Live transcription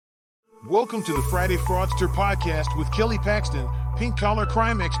Welcome to the Friday Fraudster podcast with Kelly Paxton, pink collar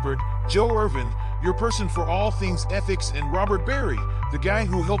crime expert, Joe Irvin, your person for all things ethics, and Robert Berry, the guy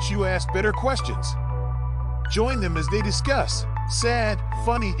who helps you ask better questions. Join them as they discuss sad,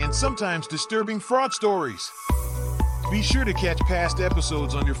 funny, and sometimes disturbing fraud stories. Be sure to catch past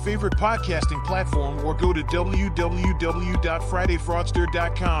episodes on your favorite podcasting platform or go to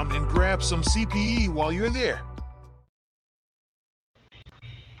www.fridayfraudster.com and grab some CPE while you're there.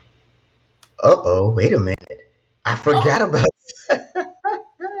 Uh-oh, wait a minute. I forgot about that.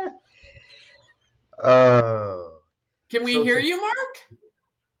 Can we hear you, Mark?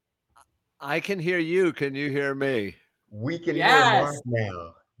 I can hear you. Can you hear me? We can hear Yes. Mark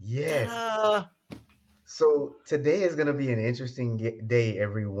now. Yes. So today is going to be an interesting day,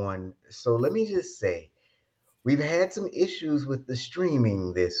 everyone. So let me just say, we've had some issues with the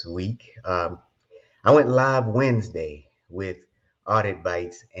streaming this week. I went live Wednesday with Audit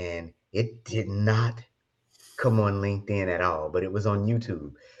Bites, and it did not come on LinkedIn at all, but it was on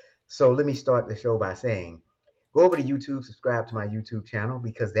YouTube. So let me start the show by saying, go over to YouTube, subscribe to my YouTube channel,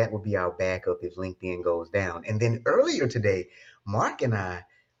 because that will be our backup if LinkedIn goes down. And then earlier today, Mark and I,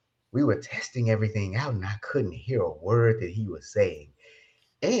 we were testing everything out, and I couldn't hear a word that he was saying.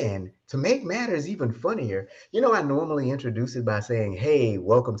 And to make matters even funnier, I normally introduce it by saying, hey,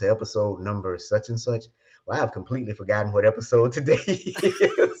 welcome to episode number such and such. Well, I've completely forgotten what episode today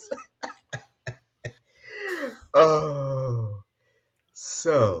is. Oh,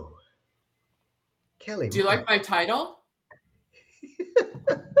 so Kelly, Do you like my title?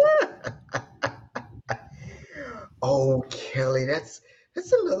 Oh, Kelly, that's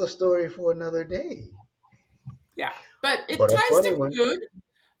another story for another day. Yeah, but it But a ties funny to one. food.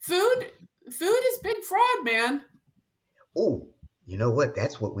 Food is big fraud, man. Oh, you know what?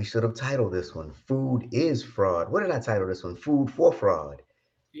 That's what we should have titled this one. Food is fraud. What did I title this one? Food for fraud.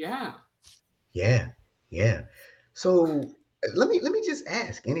 Yeah. Yeah. So let me just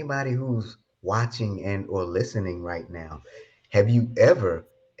ask anybody who's watching and or listening right now, have you ever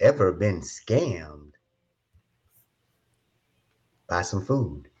been scammed by some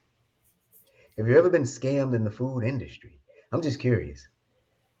food? Have you ever been scammed in the food industry? I'm just curious.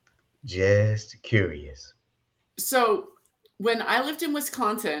 Just curious. So when I lived in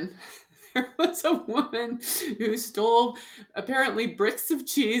Wisconsin, there was a woman who stole apparently bricks of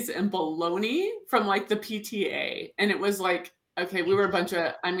cheese and bologna from like the PTA. And it was like, okay, we were a bunch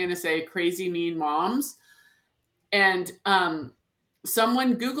of, I'm going to say, crazy mean moms. And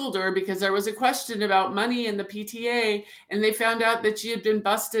someone Googled her because there was a question about money in the PTA, and they found out that she had been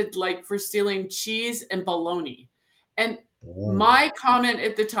busted like for stealing cheese and bologna. And Ooh. my comment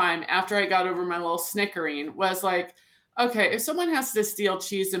at the time, after I got over my little snickering, was like, okay, if someone has to steal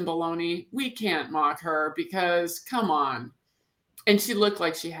cheese and bologna, we can't mock her because come on. And she looked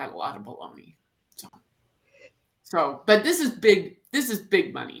like she had a lot of bologna. So, but this is big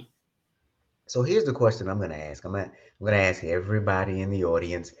money. So here's the question I'm going to ask. I'm going to ask everybody in the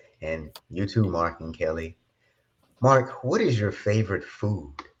audience, and you too, Mark and Kelly. Mark, what is your favorite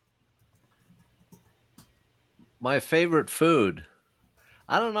food? My favorite food.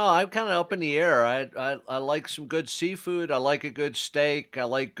 I don't know. I'm kind of up in the air. I like some good seafood. I like a good steak. I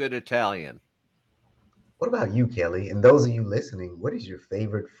like good Italian. What about you, Kelly? And those of you listening, what is your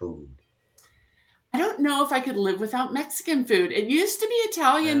favorite food? I don't know if I could live without Mexican food. It used to be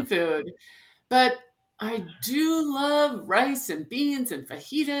Italian food, but I do love rice and beans and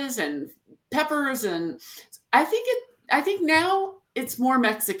fajitas and peppers, and I think now it's more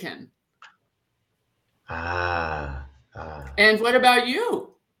Mexican. And what about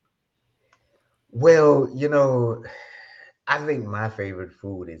you? Well, I think my favorite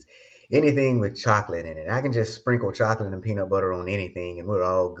food is anything with chocolate in it. I can just sprinkle chocolate and peanut butter on anything, and we're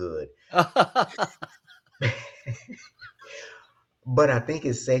all good. But I think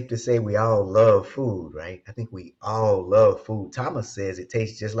it's safe to say we all love food, right? I think we all love food. Thomas says it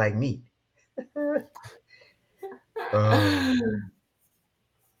tastes just like meat.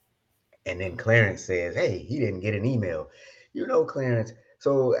 And then Clarence says, hey, he didn't get an email. Clarence.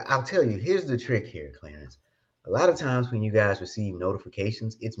 So I'll tell you, here's the trick here, Clarence. A lot of times when you guys receive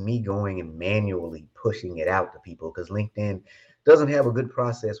notifications, it's me going and manually pushing it out to people because LinkedIn doesn't have a good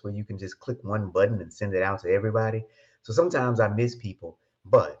process where you can just click one button and send it out to everybody. So sometimes I miss people,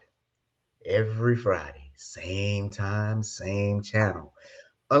 but every Friday, same time, same channel,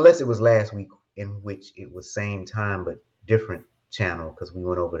 unless it was last week in which it was same time but different channel because we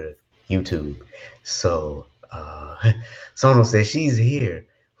went over to YouTube. So Sono says she's here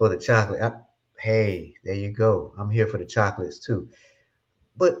for the chocolate. Hey, there you go. I'm here for the chocolates too.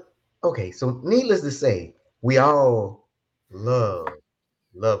 But okay, so needless to say, we all love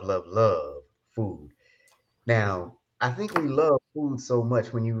love, love, love food. Now, I think we love food so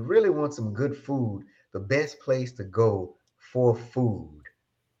much. When you really want some good food, the best place to go for food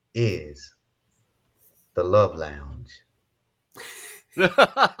is the Love Lounge.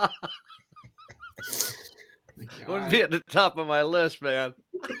 Wouldn't be at the top of my list, man.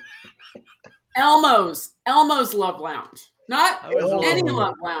 Elmo's Love Lounge, not any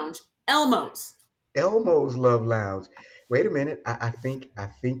Love Lounge. Elmo's Love Lounge. Wait a minute. I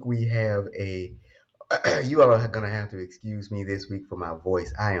think we have a. You all are gonna have to excuse me this week for my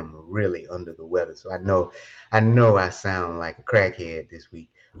voice. I am really under the weather, so I know I sound like a crackhead this week.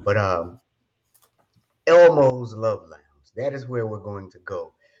 But Elmo's Love Lounge. That is where we're going to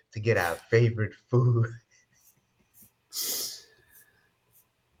go to get our favorite food.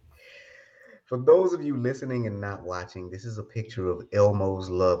 For those of you listening and not watching, this is a picture of Elmo's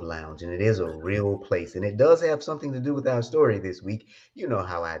Love Lounge, and it is a real place. And it does have something to do with our story this week. You know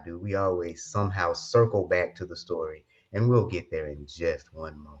how I do. We always somehow circle back to the story, and we'll get there in just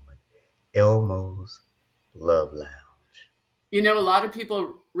one moment. Elmo's Love Lounge. You know, a lot of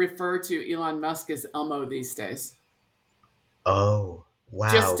people refer to Elon Musk as Elmo these days. Oh,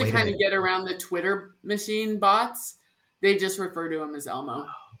 wow. Just to kind of get around the Twitter machine bots, they just refer to him as Elmo.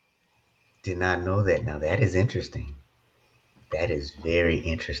 Did not know that. Now that is interesting. That is very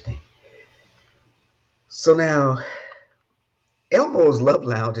interesting. So now, Elmo's Love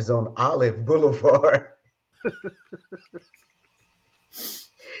Lounge is on Olive Boulevard.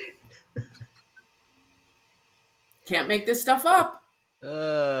 Can't make this stuff up.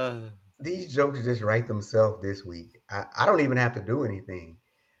 These jokes just write themselves this week. I don't even have to do anything.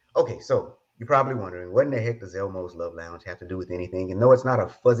 Okay, so you're probably wondering, what in the heck does Elmo's Love Lounge have to do with anything? And no, it's not a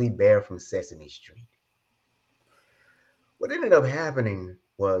fuzzy bear from Sesame Street. What ended up happening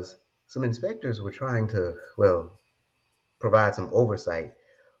was some inspectors were trying to, provide some oversight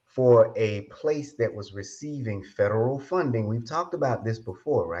for a place that was receiving federal funding. We've talked about this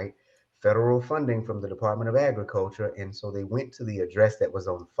before, right? Federal funding from the Department of Agriculture. And so they went to the address that was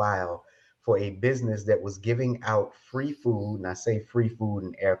on file for a business that was giving out free food. And I say free food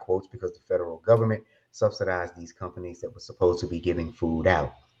in air quotes because the federal government subsidized these companies that were supposed to be giving food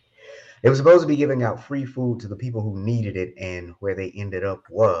out. They were supposed to be giving out free food to the people who needed it. And where they ended up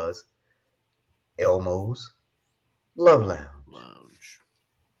was Elmo's Love Lounge.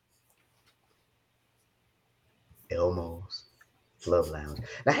 Elmo's Love Lounge.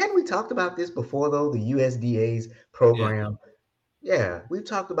 Now, hadn't we talked about this before, though? The USDA's program. Yeah, we've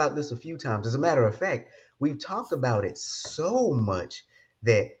talked about this a few times. As a matter of fact, we've talked about it so much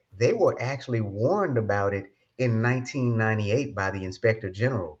that they were actually warned about it in 1998 by the Inspector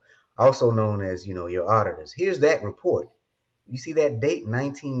General, also known as, your auditors. Here's that report. You see that date,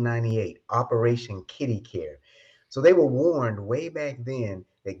 1998, Operation Kitty Care. So they were warned way back then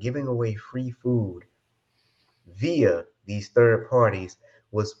that giving away free food via these third parties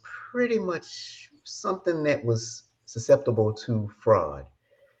was pretty much something that was susceptible to fraud.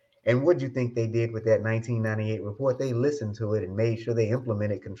 And what do you think they did with that 1998 report? They listened to it and made sure they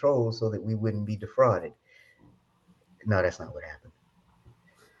implemented controls so that we wouldn't be defrauded. No, that's not what happened.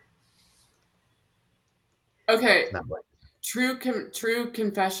 Okay. True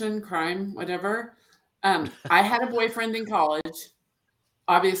confession, crime, whatever. I had a boyfriend in college,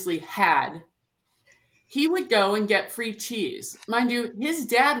 obviously had. He would go and get free cheese. Mind you, his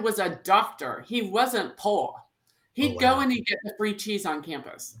dad was a doctor. He wasn't poor. He'd go and he'd get the free cheese on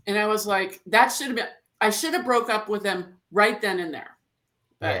campus. And I was like, I should have broke up with him right then and there.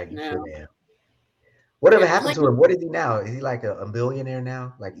 But no. Whatever happened to him? What is he now? Is he like a billionaire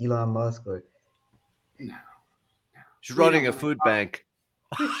now? Like Elon Musk? Or No. He's running a food bank.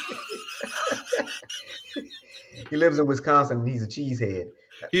 He lives in Wisconsin and he's a cheesehead.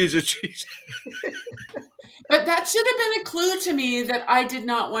 He's a cheese. But that should have been a clue to me that I did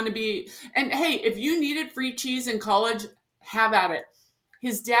not want to be. And hey, if you needed free cheese in college, have at it.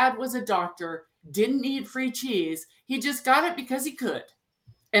 His dad was a doctor, didn't need free cheese. He just got it because he could.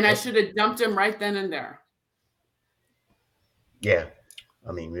 And I should have dumped him right then and there. Yeah.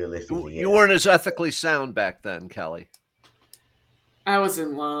 I mean, realistically. You weren't as ethically sound back then, Kelly. I was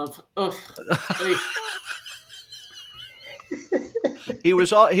in love. Ugh. He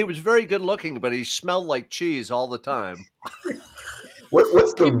was very good looking, but he smelled like cheese all the time.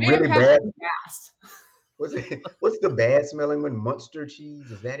 What's the really bad? What's the bad smelling one? Munster cheese?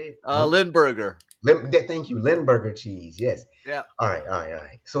 Is that it? Lindbergh. Thank you, Lindbergh cheese. Yes. Yeah. All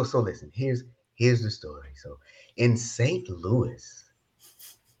right. So listen. Here's the story. So in St. Louis,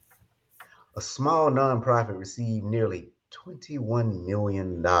 a small nonprofit received nearly $21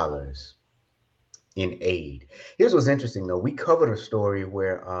 million in aid. Here's what's interesting, though. We covered a story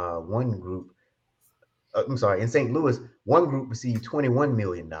where one group, in St. Louis, one group received $21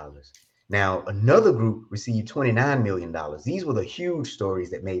 million. Now, another group received $29 million. These were the huge stories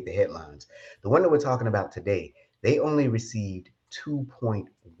that made the headlines. The one that we're talking about today, they only received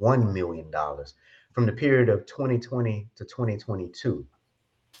 $2.1 million from the period of 2020 to 2022.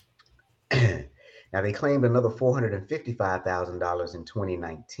 Now, they claimed another $455,000 in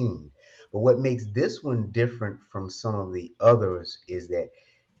 2019. But what makes this one different from some of the others is that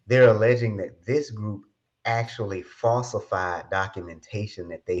they're alleging that this group actually falsified documentation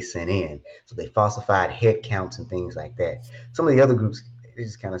that they sent in. So they falsified head counts and things like that. Some of the other groups, they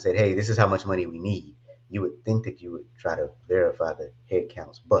just kind of said, hey, this is how much money we need. You would think that you would try to verify the head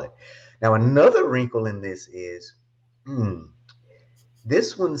counts. But now another wrinkle in this is,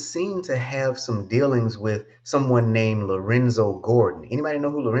 this one seemed to have some dealings with someone named Lorenzo Gordon. Anybody know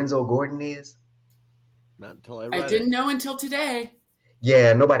who Lorenzo Gordon is? Not until I read I didn't know until today.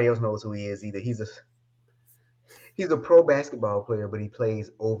 Yeah, nobody else knows who he is either. He's a pro basketball player, but he plays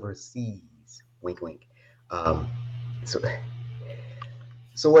overseas. Wink, wink.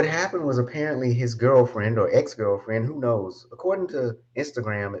 So what happened was apparently his girlfriend or ex-girlfriend, who knows? According to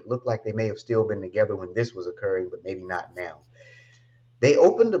Instagram, it looked like they may have still been together when this was occurring, but maybe not now. They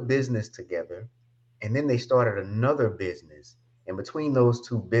opened a business together, and then they started another business. And between those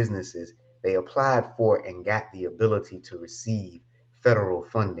two businesses, they applied for and got the ability to receive federal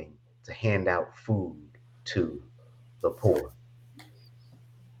funding to hand out food to the poor.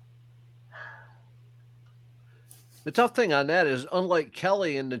 The tough thing on that is, unlike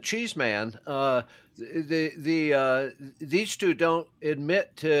Kelly and the Cheese Man, these two don't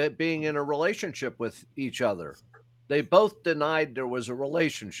admit to being in a relationship with each other. They both denied there was a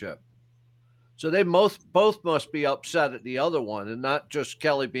relationship. So they both must be upset at the other one, and not just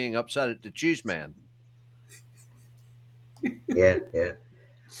Kelly being upset at the Cheese Man. Yeah.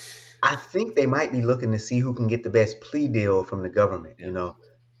 I think they might be looking to see who can get the best plea deal from the government. Yeah.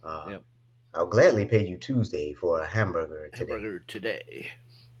 I'll gladly pay you Tuesday for a hamburger today.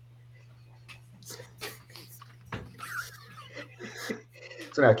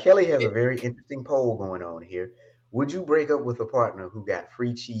 So now Kelly has a very interesting poll going on here. Would you break up with a partner who got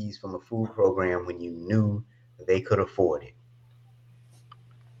free cheese from a food program when you knew they could afford it?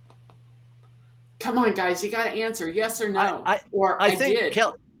 Come on, guys, you got to answer yes or no. I think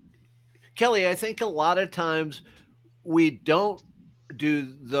Kelly, I think a lot of times we don't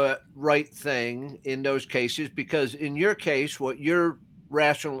do the right thing in those cases, because in your case, what your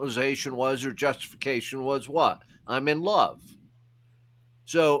rationalization was or justification was what? I'm in love.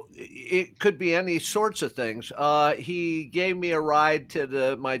 So it could be any sorts of things. He gave me a ride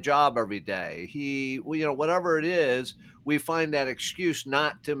to my job every day. Whatever it is, we find that excuse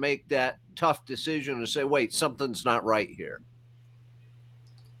not to make that tough decision to say, wait, something's not right here.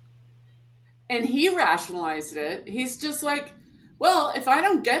 And he rationalized it. He's just like, well, if I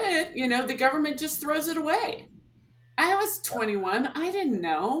don't get it, the government just throws it away. I was 21. I didn't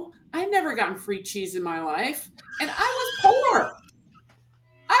know. I'd never gotten free cheese in my life. And I was poor.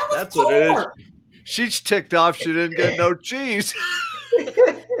 That's poor. What it is. She's ticked off she didn't get no cheese.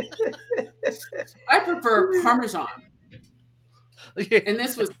 I prefer Parmesan. Yeah. And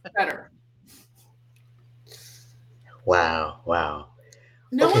this was better. Wow.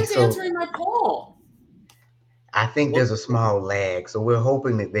 No one's answering my poll. I think there's a small lag, so we're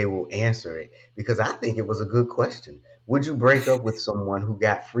hoping that they will answer it, because I think it was a good question. Would you break up with someone who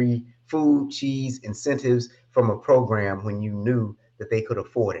got free food, cheese, incentives from a program when you knew that they could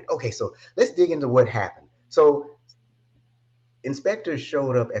afford it? Okay, so let's dig into what happened. So inspectors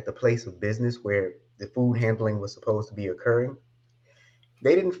showed up at the place of business where the food handling was supposed to be occurring.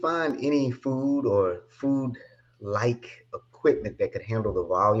 They didn't find any food or food-like equipment that could handle the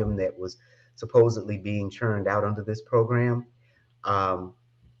volume that was supposedly being churned out under this program.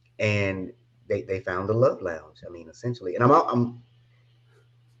 And they found the Love Lounge. I mean, essentially, and I'm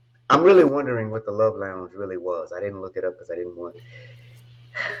really wondering what the Love Lounge really was. I didn't look it up because I didn't want.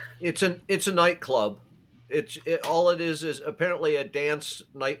 It's a nightclub. All it is apparently a dance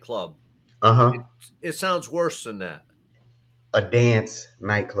nightclub. It sounds worse than that. A dance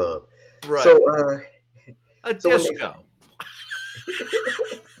nightclub. Right. So a disco.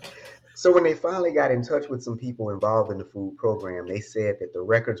 So when they finally got in touch with some people involved in the food program, they said that the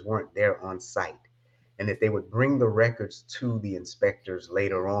records weren't there on site, and that they would bring the records to the inspectors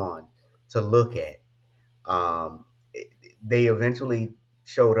later on to look at. They eventually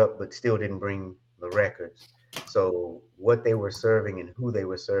showed up, but still didn't bring the records. So what they were serving and who they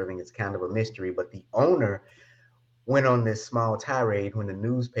were serving is kind of a mystery. But the owner went on this small tirade when the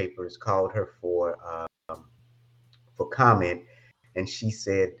newspapers called her for comment, and she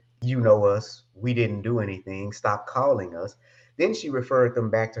said, "You know us. We didn't do anything. Stop calling us." Then she referred them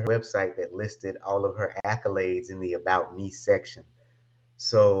back to her website that listed all of her accolades in the About Me section.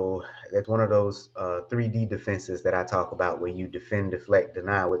 So that's one of those 3D defenses that I talk about, where you defend, deflect,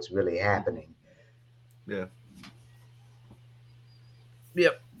 deny what's really happening. Yeah.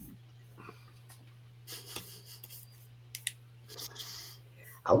 Yep.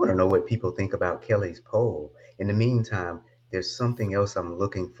 I want to know what people think about Kelly's poll. In the meantime, there's something else I'm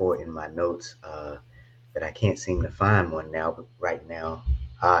looking for in my notes that I can't seem to find one now. But right now,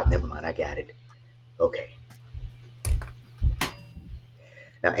 never mind, I got it. Okay.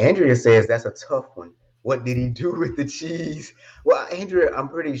 Now, Andrea says that's a tough one. What did he do with the cheese? Well, Andrea, I'm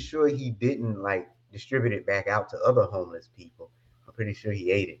pretty sure he didn't like distribute it back out to other homeless people. I'm pretty sure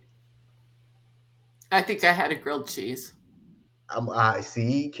he ate it. I think I had a grilled cheese. I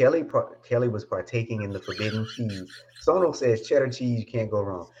see. Kelly was partaking in the forbidden cheese. Sono says cheddar cheese, you can't go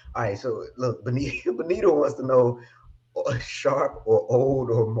wrong. All right, so look, Benito wants to know sharp or old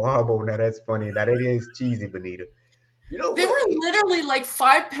or marble. Now that's funny. Now that is cheesy, Benito. You know they what? were literally like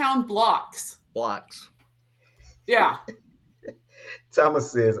 5-pound blocks. Yeah.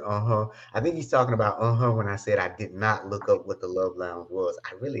 Thomas says, I think he's talking about when I said I did not look up what the Love Lounge was.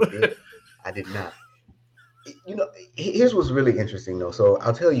 I really did. I did not. You know, here's what's really interesting though. So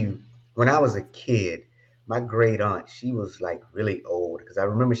I'll tell you, when I was a kid, my great aunt, she was like really old, because I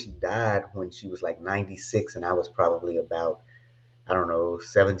remember she died when she was like 96 and I was probably about, I don't know,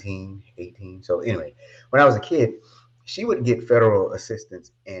 17, 18. So anyway, when I was a kid, she would get federal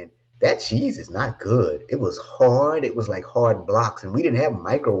assistance, and that cheese is not good. It was hard. It was like hard blocks, and we didn't have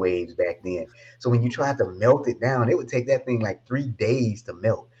microwaves back then. So when you tried to melt it down, it would take that thing like 3 days to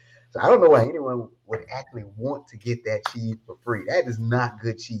melt. So I don't know why anyone would actually want to get that cheese for free. That is not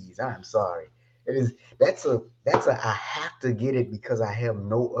good cheese. I'm sorry. It is. That's a I have to get it because I have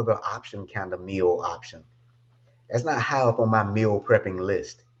no other option kind of meal option. That's not high up on my meal prepping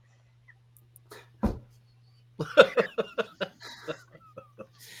list.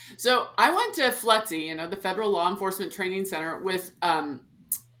 So I went to FLETC, the Federal Law Enforcement Training Center, with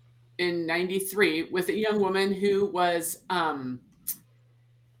in '93 with a young woman who was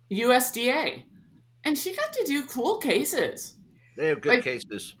USDA, and she got to do cool cases. They have good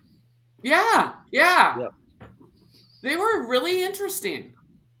cases. Yeah. Yep. They were really interesting.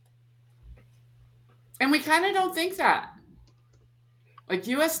 And we kind of don't think that. Like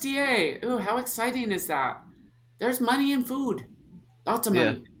USDA, ooh, how exciting is that? There's money in food. Lots of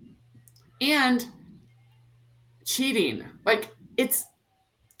money. Yeah. And cheating. Like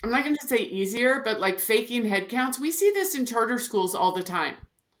I'm not going to say easier, but like faking head counts. We see this in charter schools all the time.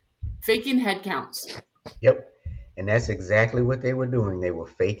 Faking head counts. Yep. And that's exactly what they were doing. They were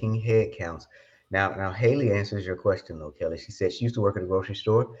faking head counts. Now Haley answers your question though, Kelly. She said she used to work at a grocery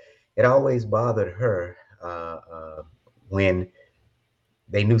store. It always bothered her when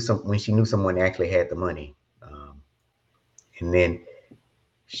she knew someone actually had the money, and then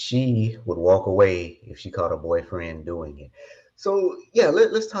she would walk away if she caught her boyfriend doing it. So yeah,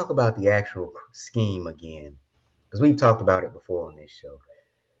 let's talk about the actual scheme again, because we've talked about it before on this show.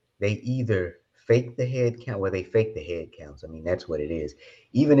 They either fake the head count, they fake the head counts. I mean, that's what it is.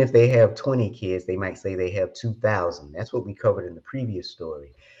 Even if they have 20 kids, they might say they have 2,000. That's what we covered in the previous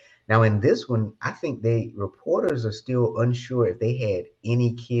story. Now, in this one, I think reporters are still unsure if they had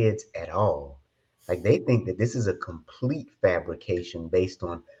any kids at all. Like they think that this is a complete fabrication based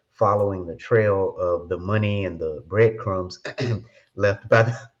on following the trail of the money and the breadcrumbs left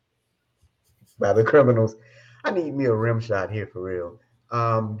by the criminals. I need me a rim shot here for real.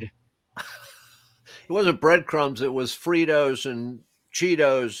 It wasn't breadcrumbs; it was Fritos and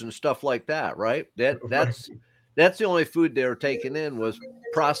Cheetos and stuff like that, right? That's the only food they were taking in was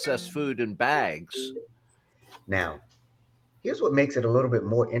processed food in bags. Now, here's what makes it a little bit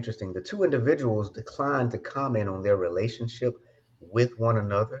more interesting. The two individuals declined to comment on their relationship with one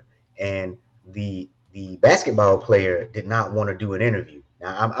another, and the basketball player did not want to do an interview.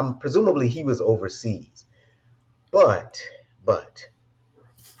 Now, I'm presumably he was overseas, but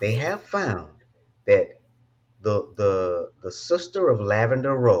they have found that the sister of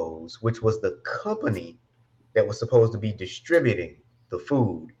Lavender Rose, which was the company that was supposed to be distributing the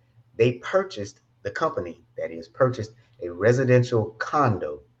food, the company purchased a residential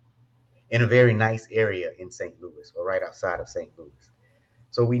condo in a very nice area in St. Louis, or right outside of St. Louis.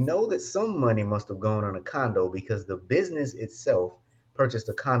 So we know that some money must have gone on a condo because the business itself purchased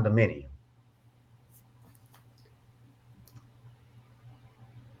a condominium.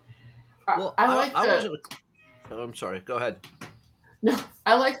 Well, I I'm sorry. Go ahead. No,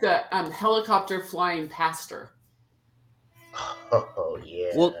 I like the helicopter flying pastor. Oh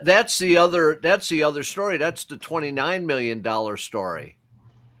yeah. Well, that's the other story. That's the $29 million story.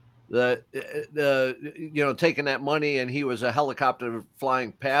 The taking that money, and he was a helicopter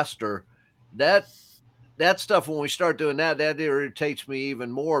flying pastor. That stuff, when we start doing that irritates me even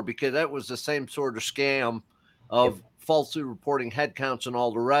more, because that was the same sort of scam of falsely reporting head counts and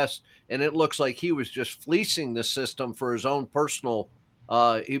all the rest. And it looks like he was just fleecing the system for his own personal.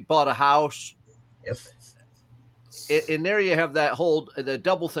 He bought a house. Yep. And there you have that the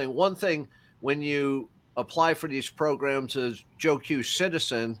double thing. One thing, when you apply for these programs as Joe Q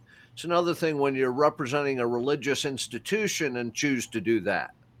citizen, it's another thing when you're representing a religious institution and choose to do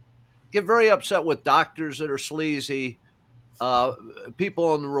that. Get very upset with doctors that are sleazy,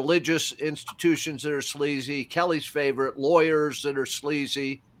 people in religious institutions that are sleazy, Kelly's favorite, lawyers that are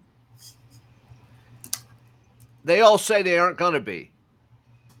sleazy. They all say they aren't going to be,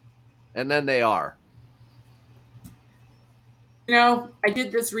 and then they are. I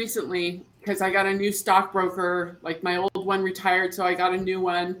did this recently because I got a new stockbroker. Like, my old one retired, so I got a new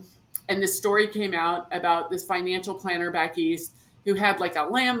one. And this story came out about this financial planner back east who had like a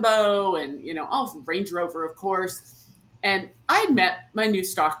Lambo and, all Range Rover, of course. And I met my new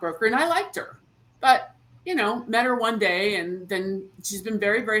stockbroker and I liked her. But, met her one day, and then she's been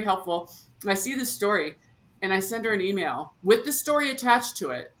very, very helpful. And I see this story and I send her an email with the story attached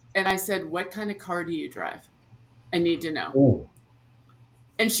to it. And I said, "What kind of car do you drive? I need to know." Ooh.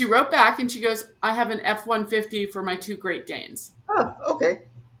 And she wrote back and she goes, "I have an F-150 for my 2 Great Danes." Oh, okay.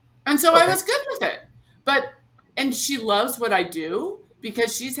 And so I was good with it. And she loves what I do,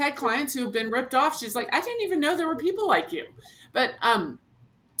 because she's had clients who've been ripped off. She's like, "I didn't even know there were people like you." But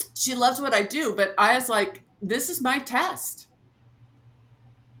she loves what I do. But I was like, this is my test.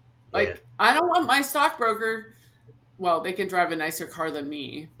 Like, I don't want my stockbroker. Well, they can drive a nicer car than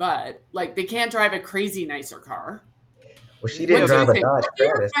me, but like, they can't drive a crazy nicer car. Well, she didn't drive a Dodge What do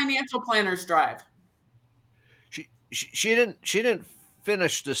your financial planners drive? She didn't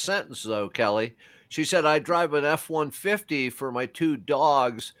finish the sentence though, Kelly. She said, "I drive an F-150 for my 2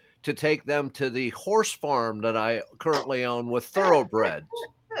 dogs to take them to the horse farm that I currently own with thoroughbreds."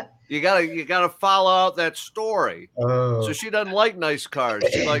 You gotta follow out that story. Oh. So she doesn't like nice cars.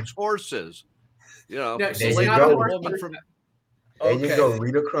 She likes horses. No, she's not a horse person. There you go,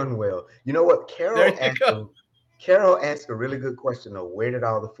 Rita Crunwell. You know what? Carol asked a really good question though. Where did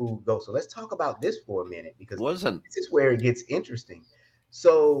all the food go? So let's talk about this for a minute, because this is where it gets interesting.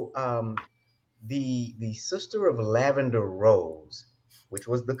 So the Sister of Lavender Rose, which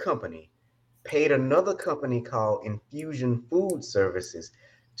was the company, paid another company called Infusion Food Services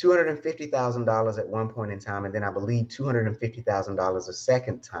 $250,000 at one point in time, and then I believe $250,000 a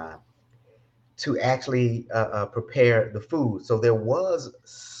second time, to actually prepare the food. So there was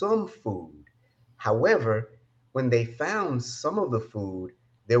some food. However, when they found some of the food,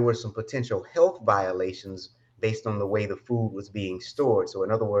 there were some potential health violations based on the way the food was being stored. So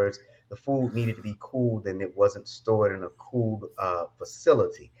in other words, the food needed to be cooled and it wasn't stored in a cooled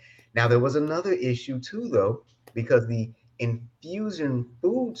facility. Now, there was another issue too, though, because the Infusion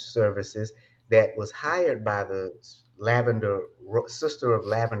Food Services that was hired by the Sister of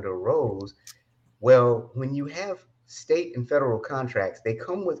Lavender Rose, well, when you have state and federal contracts, they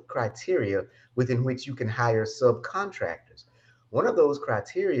come with criteria within which you can hire subcontractors. One of those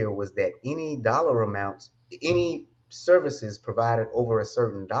criteria was that any dollar amounts, any services provided over a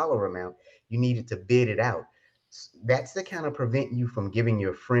certain dollar amount, you needed to bid it out. That's to kind of prevent you from giving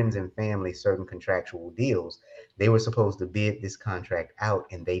your friends and family certain contractual deals. They were supposed to bid this contract out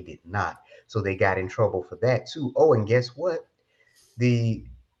and they did not. So they got in trouble for that too. Oh, and guess what? The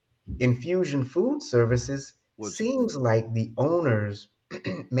Infusion Food Services seems like the owners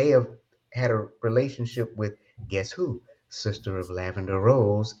may have had a relationship with, guess who? Sister of Lavender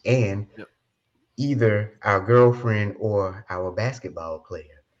Rose, and either our girlfriend or our basketball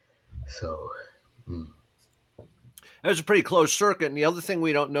player. So That's a pretty close circuit. And the other thing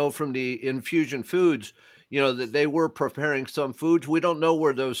we don't know from the Infusion Foods, that they were preparing some foods. We don't know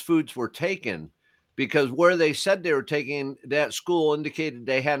where those foods were taken, because where they said they were taking, that school indicated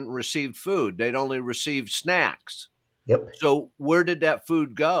they hadn't received food. They'd only received snacks. Yep. So where did that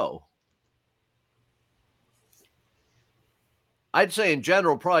food go? I'd say in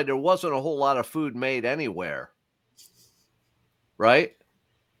general, probably there wasn't a whole lot of food made anywhere. Right?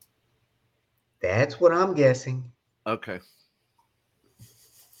 That's what I'm guessing. Okay.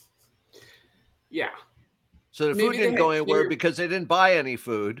 Yeah. So the food didn't go anywhere because they didn't buy any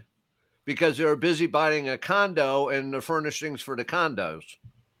food, because they were busy buying a condo and the furnishings for the condos.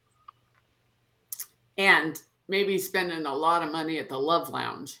 And maybe spending a lot of money at the Love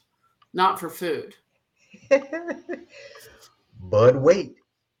Lounge, not for food. But wait,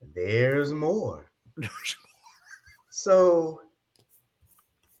 there's more. So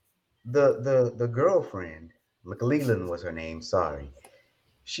the girlfriend, McLeland was her name, sorry.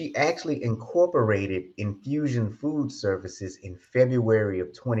 She actually incorporated Infusion Food Services in February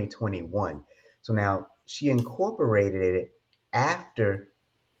of 2021. So now she incorporated it after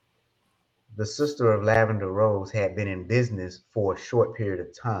the Sister of Lavender Rose had been in business for a short period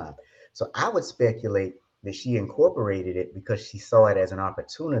of time. So I would speculate that she incorporated it because she saw it as an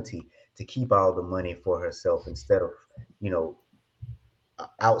opportunity to keep all the money for herself instead of,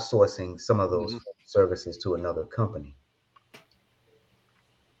 outsourcing some of those services to another company.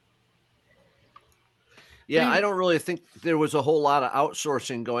 Yeah, I don't really think there was a whole lot of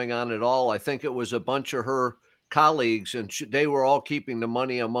outsourcing going on at all. I think it was a bunch of her colleagues, and they were all keeping the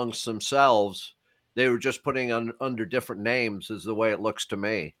money amongst themselves. They were just putting under different names, is the way it looks to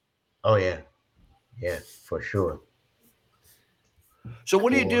me. Oh yeah, for sure. So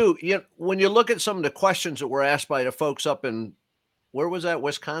what do you do? When you look at some of the questions that were asked by the folks up in, where was that?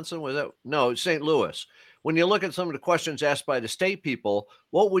 Wisconsin? St. Louis. When you look at some of the questions asked by the state people,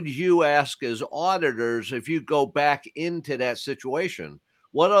 what would you ask as auditors if you go back into that situation?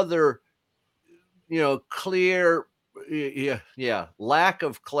 What other, clear, lack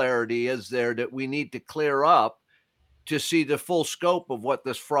of clarity is there that we need to clear up to see the full scope of what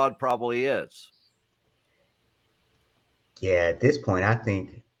this fraud probably is? Yeah, at this point, I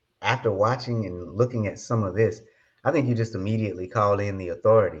think after watching and looking at some of this, I think you just immediately call in the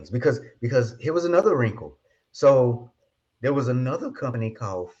authorities because here was another wrinkle. So there was another company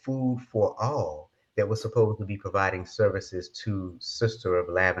called Food for All that was supposed to be providing services to Sister of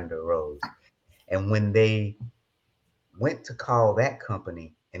Lavender Rose. And when they went to call that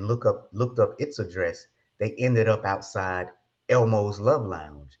company and looked up its address, they ended up outside Elmo's Love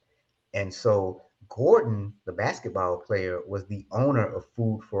Lounge. And so Gordon, the basketball player, was the owner of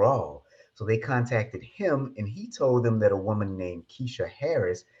Food for All. So they contacted him and he told them that a woman named Keisha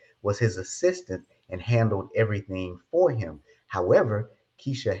Harris was his assistant and handled everything for him. However,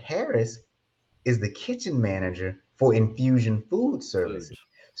 Keisha Harris is the kitchen manager for Infusion Food Services.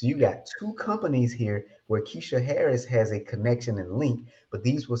 So you got two companies here where Keisha Harris has a connection and link, but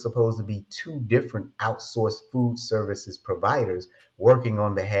these were supposed to be two different outsourced food services providers working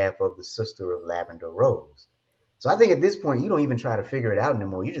on behalf of the Sister of Lavender Rose. So I think at this point, you don't even try to figure it out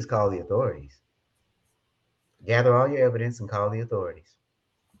anymore. You just call the authorities. Gather all your evidence and call the authorities.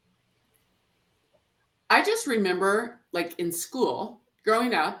 I just remember, like in school,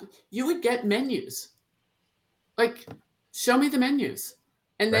 growing up, you would get menus. Like, show me the menus.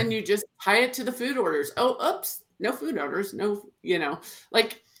 And then you just tie it to the food orders. Oh, oops, no food orders. No,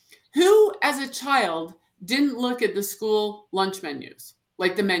 like who as a child didn't look at the school lunch menus,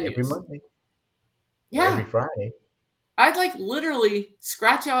 like the menus? Every Monday. Yeah. Every Friday. I'd like literally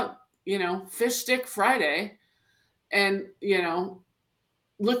scratch out, fish stick Friday and,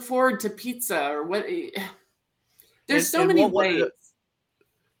 look forward to pizza or what. There's so many ways.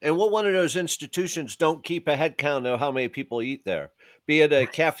 And what one of those institutions don't keep a head count of how many people eat there? Be it a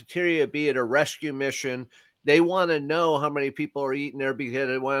cafeteria, be it a rescue mission. They want to know how many people are eating there because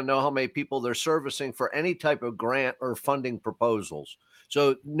they want to know how many people they're servicing for any type of grant or funding proposals.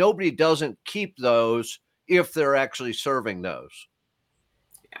 So nobody doesn't keep those if they're actually serving those.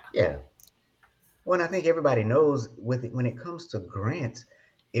 Yeah. Well, and I think everybody knows when it comes to grants,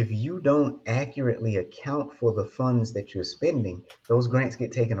 if you don't accurately account for the funds that you're spending, those grants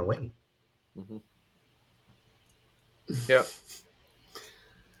get taken away. Mm-hmm. Yeah.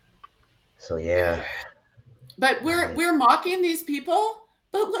 So yeah. But we're mocking these people,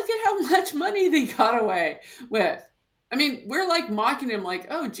 but look at how much money they got away with. I mean, we're like mocking them like,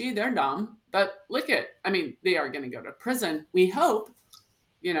 oh, gee, they're dumb. But they are going to go to prison. We hope,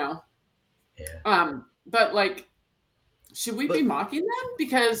 Yeah. But like, should we be mocking them?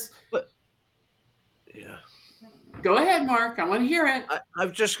 Because. Yeah. Go ahead, Mark. I want to hear it.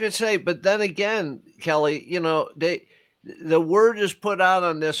 I'm just going to say, but then again, Kelly, the word is put out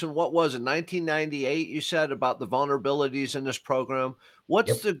on this, and what was it, 1998, you said, about the vulnerabilities in this program?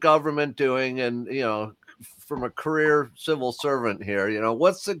 What's the government doing? And, from a career civil servant here,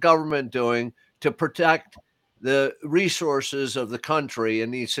 what's the government doing to protect the resources of the country in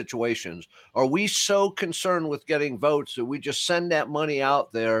these situations? Are we so concerned with getting votes that we just send that money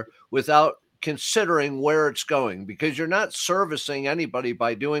out there without considering where it's going? Because you're not servicing anybody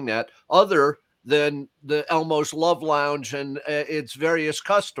by doing that other than the Elmo's Love Lounge and its various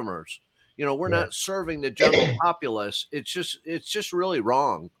customers. We're not serving the general populace. It's just really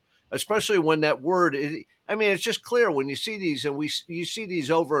wrong, especially when that word, I mean, it's just clear when you see these, and you see these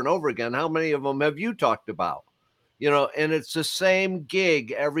over and over again. How many of them have you talked about? And it's the same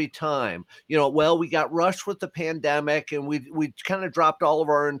gig every time. Well, we got rushed with the pandemic, and we kind of dropped all of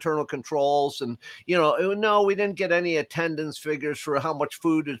our internal controls, and no, we didn't get any attendance figures for how much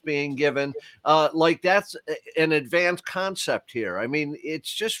food is being given. Like that's an advanced concept here. I mean,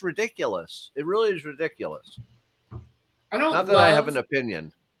 it's just ridiculous. It really is ridiculous. Not that I have an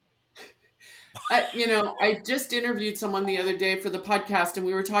opinion. I just interviewed someone the other day for the podcast, and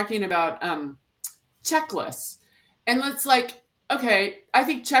we were talking about checklists. And it's like, okay, I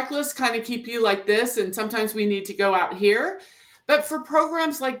think checklists kind of keep you like this, and sometimes we need to go out here. But for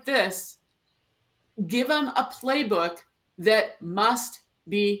programs like this, give them a playbook that must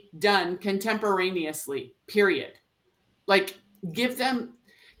be done contemporaneously, period. Like, give them,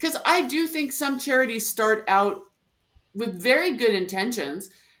 because I do think some charities start out with very good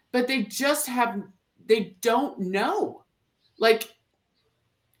intentions, but they don't know. Like,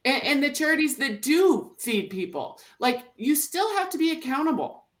 and the charities that do feed people, like, you still have to be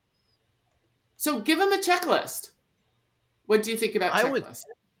accountable. So give them a checklist. What do you think about checklists?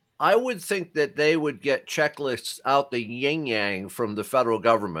 I would think that they would get checklists out the yin yang from the federal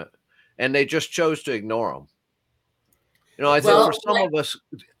government, and they just chose to ignore them. I think for some of us,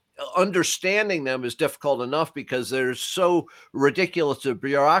 understanding them is difficult enough because there's so ridiculous a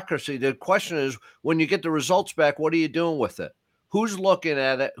bureaucracy. The question is, when you get the results back, what are you doing with it? Who's looking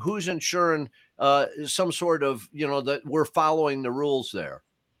at it? Who's ensuring some sort of, that we're following the rules there?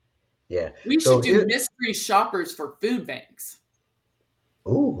 Yeah. We should do mystery shoppers for food banks.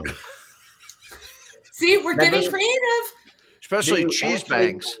 Ooh. See, we're getting creative. Especially cheese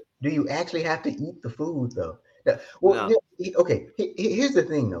banks. Do you actually have to eat the food, though? Well, no. Okay. Here's the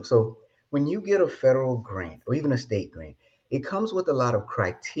thing, though. So when you get a federal grant or even a state grant, it comes with a lot of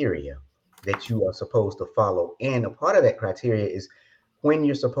criteria that you are supposed to follow. And a part of that criteria is when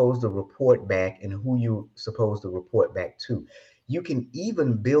you're supposed to report back and who you're supposed to report back to. You can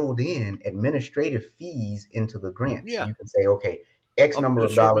even build in administrative fees into the grant. Yeah. So you can say, okay, X number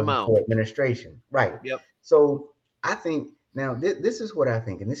of dollars for administration. Right. Yep. So I think now this is what I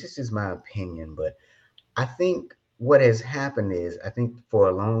think, and this is just my opinion, but I think what has happened is, I think for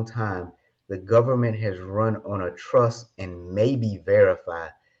a long time, the government has run on a trust and maybe verify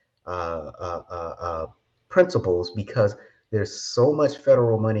principles, because there's so much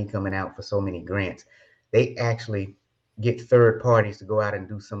federal money coming out for so many grants. They actually get third parties to go out and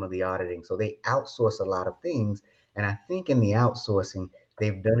do some of the auditing. So they outsource a lot of things. And I think in the outsourcing,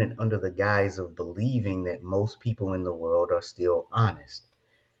 they've done it under the guise of believing that most people in the world are still honest.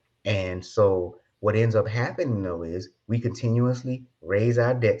 And so what ends up happening, though, is we continuously raise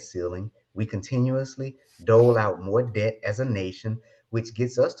our debt ceiling. We continuously dole out more debt as a nation, which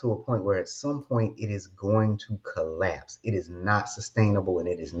gets us to a point where at some point it is going to collapse. It is not sustainable and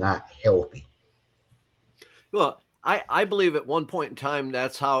it is not healthy. Well, I believe at one point in time,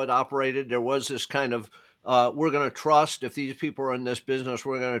 that's how it operated. There was this kind of, we're going to trust, if these people are in this business,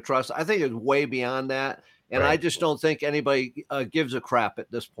 we're going to trust. I think it's way beyond that. And right. I just don't think anybody gives a crap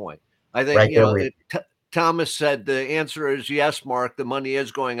at this point. I think, right, Thomas said the answer is yes, Mark, the money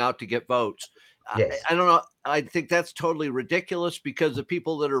is going out to get votes. Yes. I don't know. I think that's totally ridiculous because the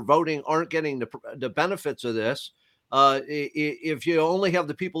people that are voting aren't getting the benefits of this. If you only have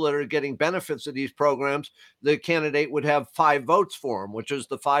the people that are getting benefits of these programs, the candidate would have 5 votes for him, which is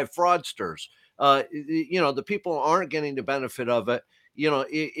the 5 fraudsters. The people aren't getting the benefit of it.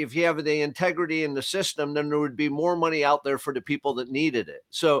 If you have the integrity in the system, then there would be more money out there for the people that needed it.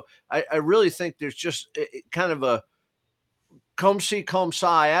 So I really think there's just kind of a come see, come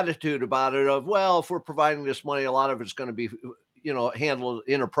saw attitude about it of, well, if we're providing this money, a lot of it's going to be, handled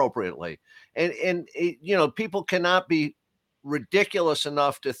inappropriately. And people cannot be ridiculous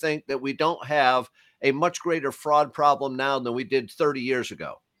enough to think that we don't have a much greater fraud problem now than we did 30 years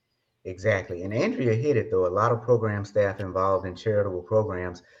ago. Exactly. And Andrea hit it, though. A lot of program staff involved in charitable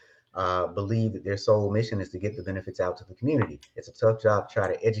programs believe that their sole mission is to get the benefits out to the community. It's a tough job to try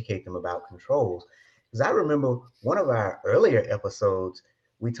to educate them about controls. Because I remember one of our earlier episodes,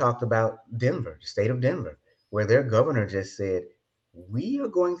 we talked about Denver, the state of Denver, where their governor just said, we are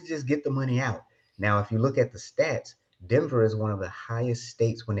going to just get the money out. Now, if you look at the stats, Denver is one of the highest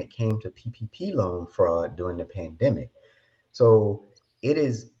states when it came to PPP loan fraud during the pandemic. So it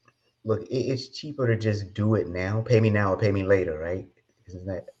is, look, it's cheaper to just do it now. Pay me now or pay me later, right? Isn't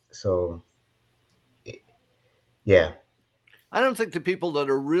that so? Yeah. I don't think the people that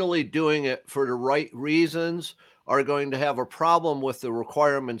are really doing it for the right reasons are going to have a problem with the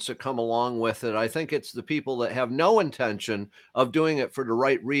requirements that come along with it. I think it's the people that have no intention of doing it for the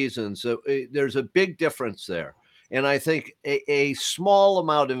right reasons. There's a big difference there. And I think a small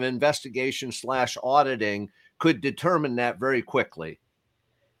amount of investigation / auditing could determine that very quickly.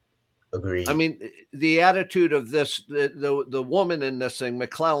 Agreed. I mean, the attitude of the woman in this thing,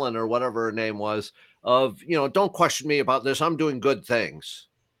 McClellan or whatever her name was, of, don't question me about this. I'm doing good things.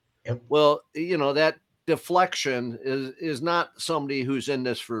 Yep. Well, that deflection is not somebody who's in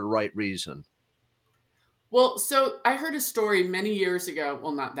this for the right reason. Well, so I heard a story many years ago,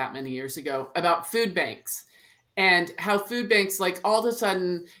 well, not that many years ago, about food banks and how food banks, like all of a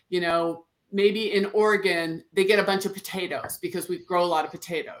sudden, maybe in Oregon, they get a bunch of potatoes because we grow a lot of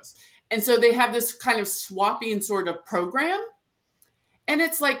potatoes. And so they have this kind of swapping sort of program. And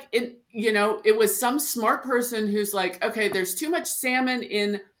it's like, it was some smart person who's like, okay, there's too much salmon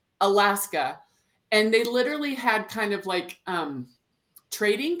in Alaska. And they literally had kind of like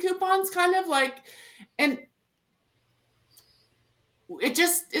trading coupons, kind of like, and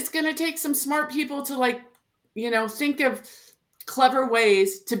it's going to take some smart people to like, think of clever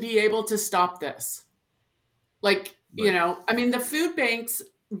ways to be able to stop this. Like, Right. the food banks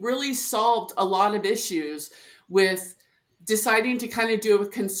really solved a lot of issues with deciding to kind of do a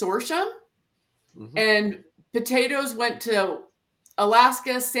consortium. Mm-hmm. And potatoes went to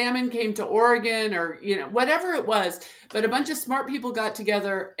Alaska, salmon came to Oregon, or, whatever it was. But a bunch of smart people got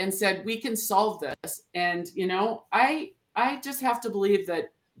together and said, we can solve this. And, I just have to believe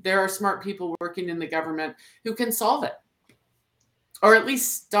that there are smart people working in the government who can solve it. Or at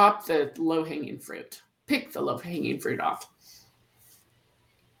least stop the low-hanging fruit. Pick the low-hanging fruit off.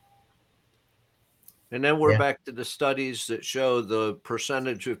 And then we're back to the studies that show the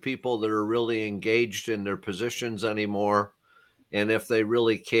percentage of people that are really engaged in their positions anymore. And if they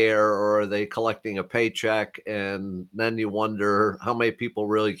really care, or are they collecting a paycheck? And then you wonder how many people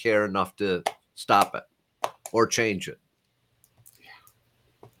really care enough to stop it or change it.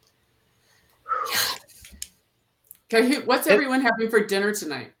 Okay, what's everyone having for dinner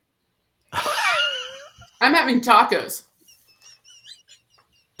tonight? I'm having tacos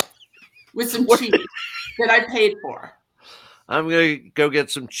with some cheese that I paid for. I'm going to go get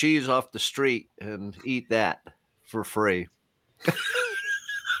some cheese off the street and eat that for free.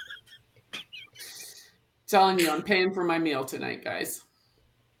 Telling you, I'm paying for my meal tonight, guys.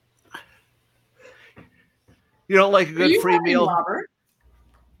 You don't like a good free meal, Robert?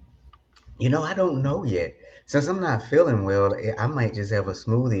 I don't know yet. Since I'm not feeling well, I might just have a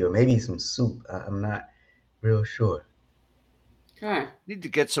smoothie or maybe some soup. I'm not real sure. Okay. Need to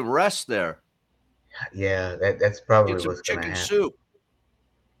get some rest there. Yeah, that's probably what's going to happen. Chicken soup.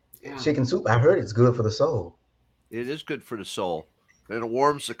 Yeah. Chicken soup. I heard it's good for the soul. It is good for the soul. And it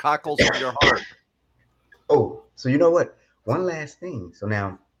warms the cockles of your heart. Oh, so you know what? One last thing. So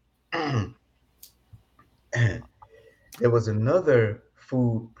now, there was another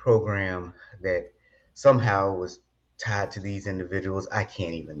food program that somehow was tied to these individuals. I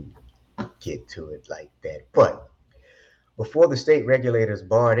can't even get to it like that. But before the state regulators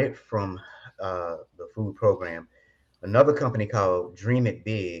barred it from the food program, another company called Dream It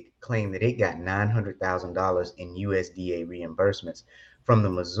Big claimed that it got $900,000 in USDA reimbursements from the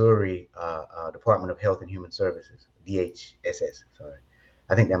Missouri Department of Health and Human Services, DHSS. Sorry,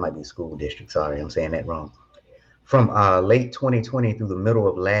 I think that might be school district. Sorry, I'm saying that wrong. From late 2020 through the middle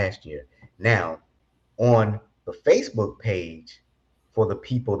of last year. Now, on the Facebook page for the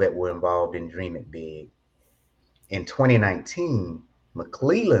people that were involved in Dream It Big, in 2019,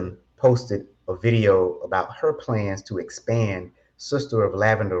 McClellan posted a video about her plans to expand Sister of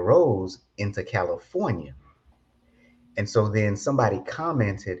Lavender Rose into California. And so then somebody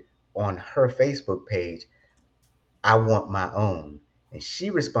commented on her Facebook page, I want my own. And she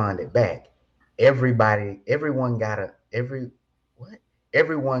responded back, everyone got to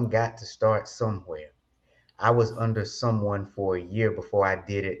start somewhere. I was under someone for a year before I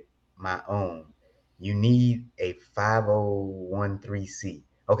did it my own. You need a 5013C.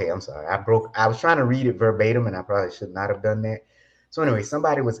 Okay, I'm sorry. I was trying to read it verbatim and I probably should not have done that. So anyway,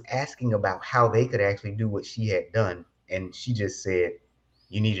 somebody was asking about how they could actually do what she had done. And she just said,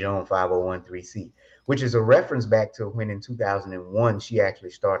 you need your own 5013C, which is a reference back to when in 2001, she actually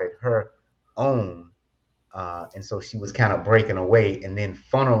started her own. And so she was kind of breaking away and then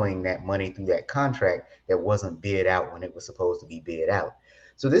funneling that money through that contract that wasn't bid out when it was supposed to be bid out.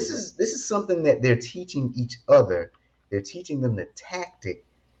 So this is something that they're teaching each other. They're teaching them the tactic,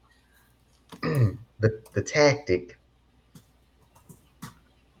 the tactic.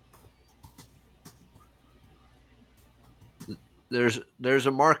 There's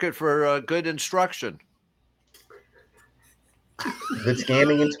a market for good instruction. Good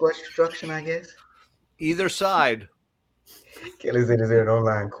scamming instruction, I guess. Either side. Kelly said, is there an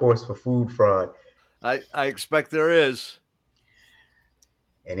online course for food fraud? I expect there is.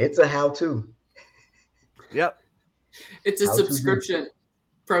 And it's a how-to. Yep. It's a subscription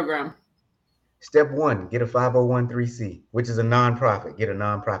program. Step 1, get a 501(c), which is a nonprofit. Get a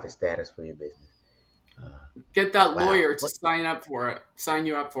nonprofit status for your business. Get that lawyer to sign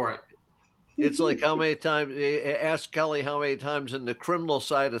you up for it. It's like how many times, ask Kelly how many times in the criminal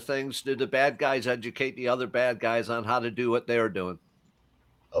side of things did the bad guys educate the other bad guys on how to do what they're doing?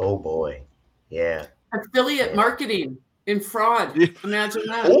 Oh boy. Yeah. Affiliate marketing in fraud. Imagine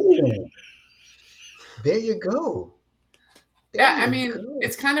that. Ooh. There you go.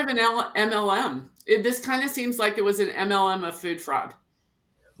 It's kind of an MLM. This kind of seems like it was an MLM of food fraud.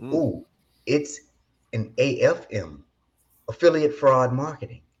 Ooh, it's an AFM, affiliate fraud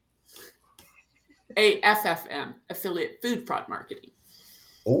marketing. AFFM, affiliate food fraud marketing.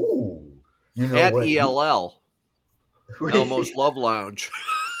 Ooh, you know at what? ELL, Elmo's Love Lounge.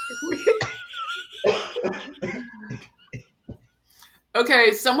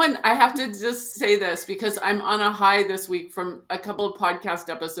 Okay, I have to just say this because I'm on a high this week from a couple of podcast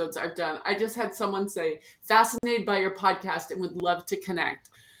episodes I've done. I just had someone say, fascinated by your podcast and would love to connect.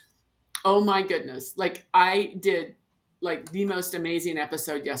 Oh my goodness. Like I did the most amazing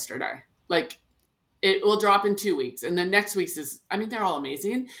episode yesterday. Like it will drop in 2 weeks. And then next week's they're all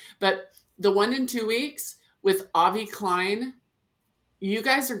amazing. But the one in 2 weeks with Avi Klein, you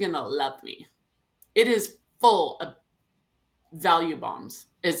guys are going to love me. It is full of value bombs,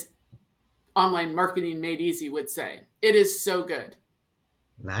 as Online Marketing Made Easy would say. It is so good.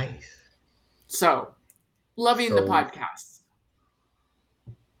 Nice. So, loving the podcast.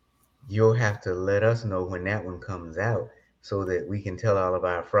 You'll have to let us know when that one comes out so that we can tell all of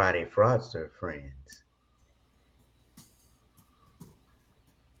our Friday Fraudster friends.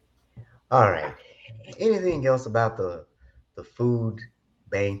 All right. Anything else about the food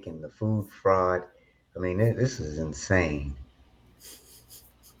bank and the food fraud? I mean, this is insane.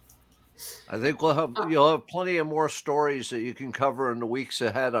 I think you'll have plenty of more stories that you can cover in the weeks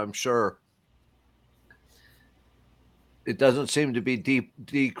ahead, I'm sure. It doesn't seem to be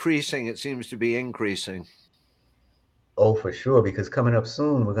decreasing. It seems to be increasing. Oh, for sure, because coming up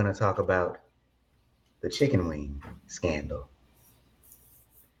soon, we're going to talk about the chicken wing scandal.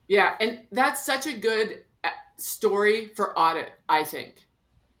 Yeah, and that's such a good story for audit, I think.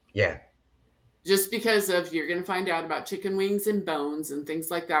 Yeah. Just because you're going to find out about chicken wings and bones and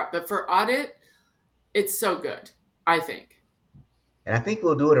things like that. But for audit, it's so good, I think. And I think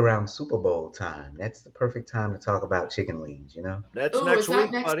we'll do it around Super Bowl time. That's the perfect time to talk about chicken wings, you know? That's next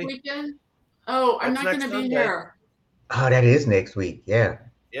week, next buddy. Weekend? Oh, I'm not going to be here. Oh, that is next week. Yeah.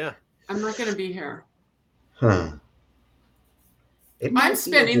 Yeah. I'm not going to be here. Huh. I'm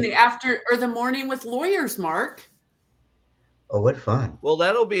spending the morning with lawyers, Mark. Oh, what fun. Well,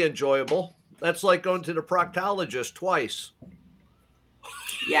 that'll be enjoyable. That's like going to the proctologist twice.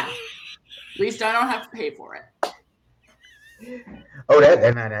 Yeah. At least I don't have to pay for it. Oh,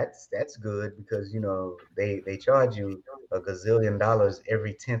 that's good because, you know, they charge you $1 gazillion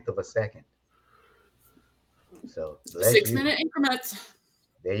every 10th of a second. So 6-minute increments.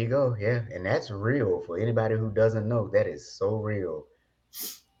 There you go. Yeah. And that's real. For anybody who doesn't know, that is so real.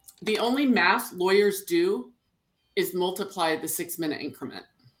 The only math lawyers do is multiply the 6-minute increment.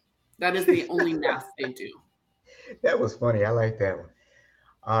 That is the only math they do. That was funny. I like that one.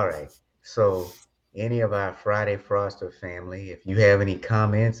 All right. So any of our Friday Fraudster family, if you have any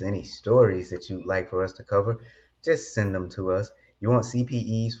comments, any stories that you'd like for us to cover, just send them to us. You want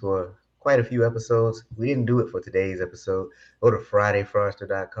CPEs for quite a few episodes? We didn't do it for today's episode. Go to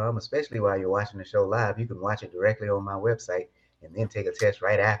FridayFraudster.com, especially while you're watching the show live. You can watch it directly on my website and then take a test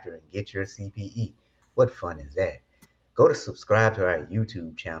right after and get your CPE. What fun is that? Go to subscribe to our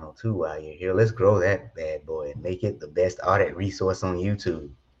YouTube channel too while you're here. Let's grow that bad boy and make it the best audit resource on YouTube.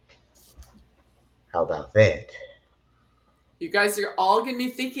 How about that? You guys are all going to be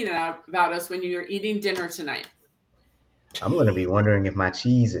thinking about us when you're eating dinner tonight. I'm going to be wondering if my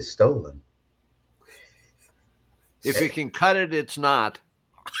cheese is stolen. If you can cut it, it's not.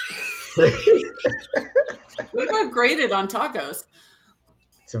 What about grated on tacos?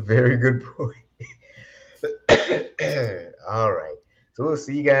 It's a very good point. All right. So we'll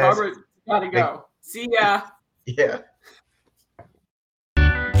see you guys. Robert, gotta go. See ya. Yeah.